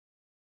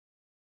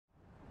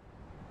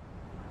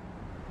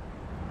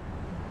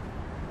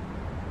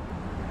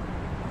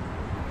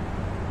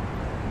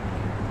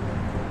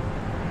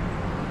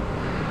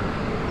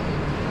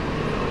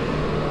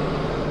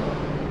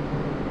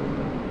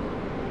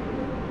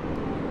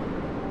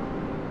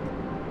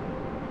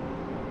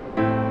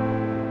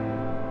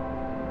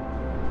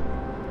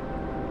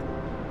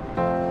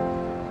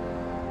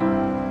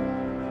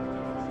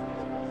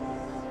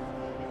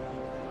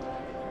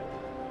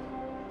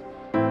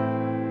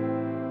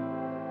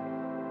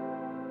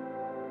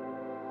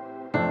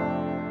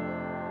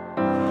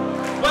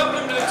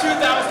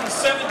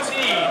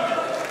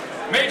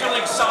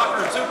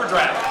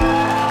Draft.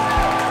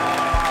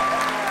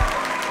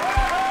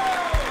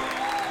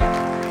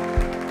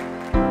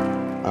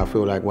 I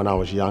feel like when I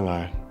was young,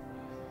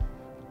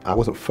 I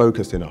wasn't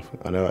focused enough.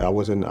 I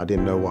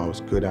didn't know what I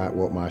was good at,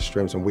 what my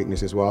strengths and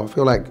weaknesses were. I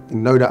feel like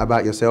know that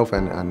about yourself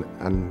and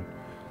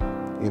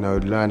you know,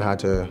 learn how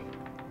to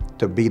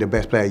be the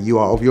best player you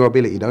are of your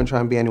ability. Don't try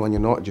and be anyone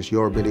you're not, just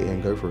your ability,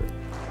 and go for it.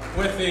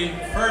 With the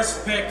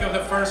first pick of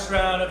the first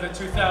round of the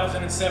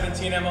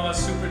 2017 MLS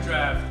Super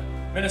Draft,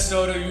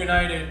 Minnesota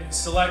United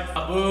select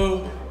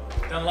Abu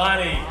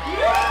Danlani.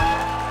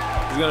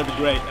 It's going to be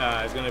great.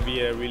 It's going to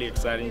be a really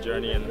exciting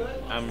journey, and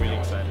I'm really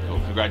excited. Well,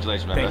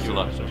 congratulations, man. Best of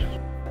luck.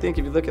 I think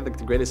if you look at the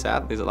greatest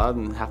athletes, a lot of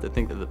them have to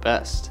think they're the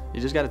best.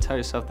 You just got to tell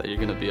yourself that you're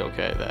going to be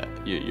okay, that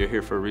you're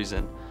here for a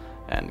reason,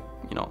 and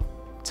you know,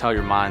 tell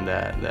your mind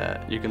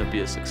that you're going to be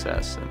a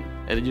success,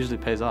 and it usually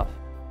pays off.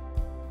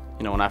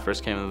 You know, when I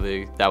first came in the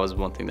league, that was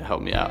one thing that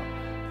helped me out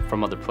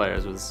from other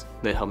players, was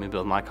they helped me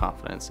build my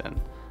confidence, and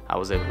I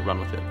was able to run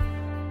with it.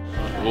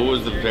 What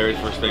was the very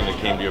first thing that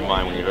came to your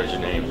mind when you heard your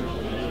name?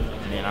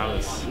 I mean,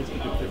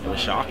 it was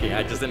shocking.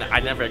 I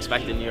never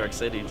expected New York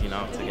City, you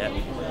know, to get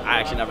me. I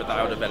actually never thought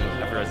I would have been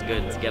ever as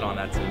good to get on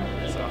that team.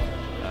 So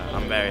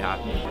I'm very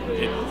happy.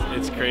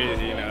 It's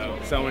crazy, you know,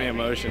 so many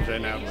emotions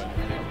right now, but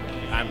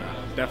I'm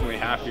definitely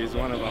happy is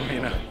one of them,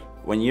 you know.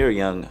 When you're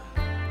young,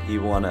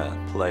 you want to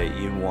play,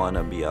 you want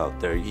to be out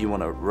there, you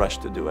want to rush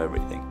to do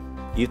everything.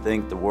 You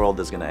think the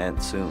world is going to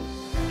end soon.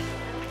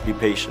 Be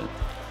patient.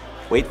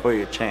 Wait for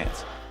your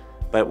chance.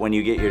 But when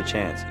you get your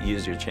chance,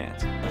 use your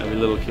chance. Every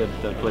little kid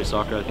that plays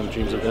soccer, I think,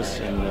 dreams of this,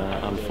 and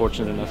I'm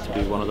fortunate enough to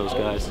be one of those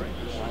guys.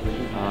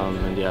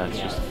 And yeah,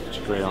 it's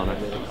a great honor.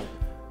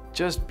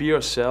 Just be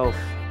yourself.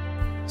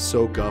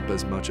 Soak up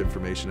as much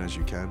information as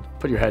you can.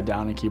 Put your head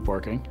down and keep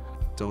working.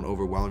 Don't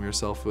overwhelm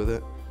yourself with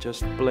it.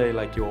 Just play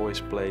like you always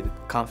played.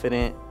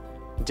 Confident,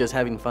 just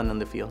having fun on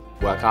the field.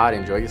 Work hard,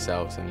 enjoy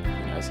yourselves, and you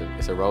know,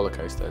 it's a roller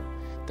coaster.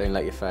 Don't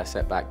let your first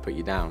setback put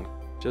you down.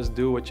 Just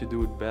do what you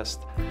do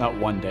best. Not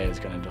one day is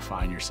going to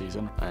define your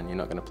season. And you're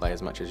not going to play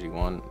as much as you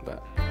want,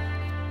 but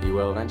you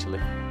will eventually.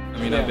 I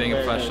mean, being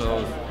a professional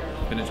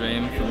has been a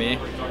dream for me,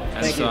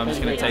 and so I'm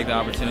just going to take the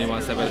opportunity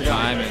one step at a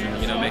time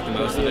and, you know, make the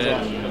most of it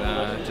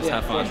and just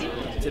have fun.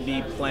 To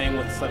be playing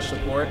with such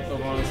support,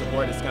 overwhelming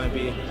support, is going to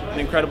be an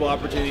incredible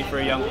opportunity for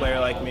a young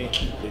player like me.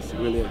 It's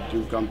really a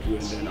dream come true,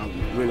 and then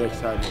I'm really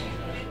excited.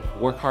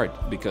 Work hard,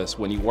 because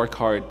when you work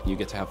hard, you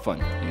get to have fun.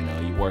 You know,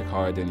 you work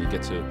hard and you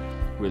get to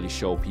really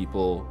show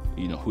people,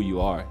 you know, who you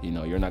are. You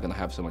know, you're not going to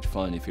have so much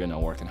fun if you're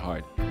not working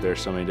hard.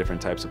 There's so many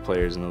different types of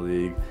players in the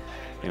league.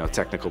 You know,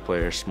 technical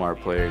players, smart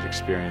players,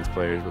 experienced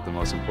players, but the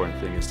most important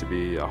thing is to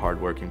be a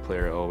hard-working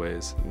player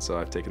always, and so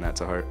I've taken that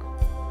to heart.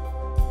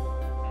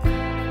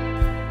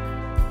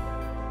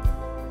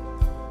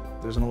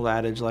 There's an old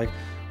adage like,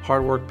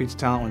 hard work beats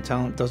talent when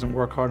talent doesn't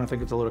work hard, and I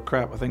think it's a load of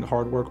crap. I think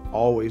hard work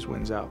always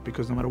wins out,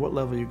 because no matter what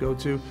level you go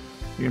to, you're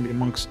going to be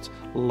amongst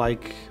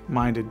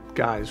like-minded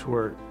guys who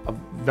are of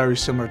very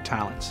similar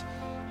talents.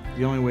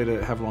 The only way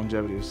to have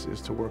longevity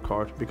is to work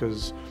hard,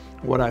 because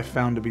what I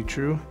found to be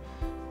true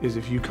is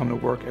if you come to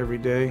work every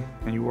day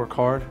and you work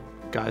hard,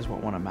 guys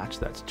won't want to match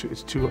that.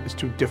 It's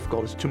too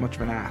difficult, it's too much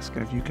of an ask,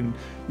 and if you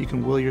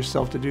can will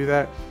yourself to do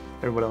that,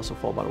 everybody else will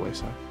fall by the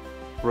wayside.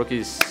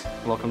 Rookies,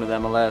 welcome to the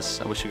MLS.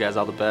 I wish you guys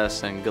all the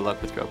best and good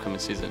luck with your upcoming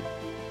season.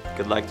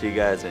 Good luck to you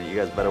guys, and you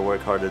guys better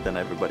work harder than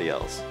everybody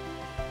else.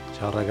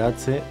 Ciao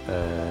ragazzi,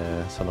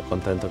 sono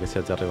contento che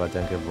siate arrivati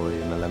anche voi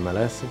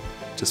nell'MLS.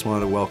 Just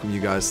wanted to welcome you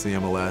guys to the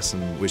MLS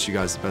and wish you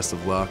guys the best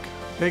of luck.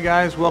 Hey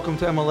guys, welcome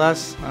to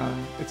MLS.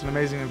 It's an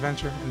amazing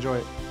adventure. Enjoy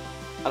it.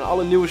 Aan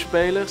alle nieuwe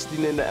spelers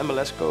die in de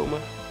MLS komen,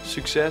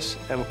 succes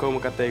en we komen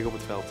elkaar tegen op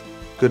het veld.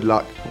 Good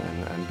luck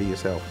and be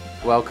yourself.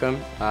 Welcome.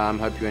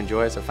 Hope you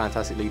enjoy it. It's a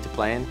fantastic league to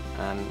play in,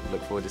 and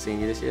look forward to seeing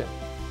you this year.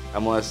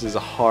 MLS is a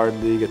hard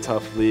league, a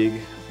tough league,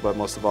 but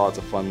most of all it's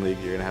a fun league.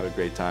 You're going to have a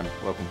great time.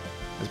 Welcome.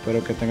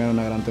 Espero que tengan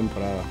una gran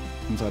temporada.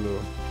 Un saludo.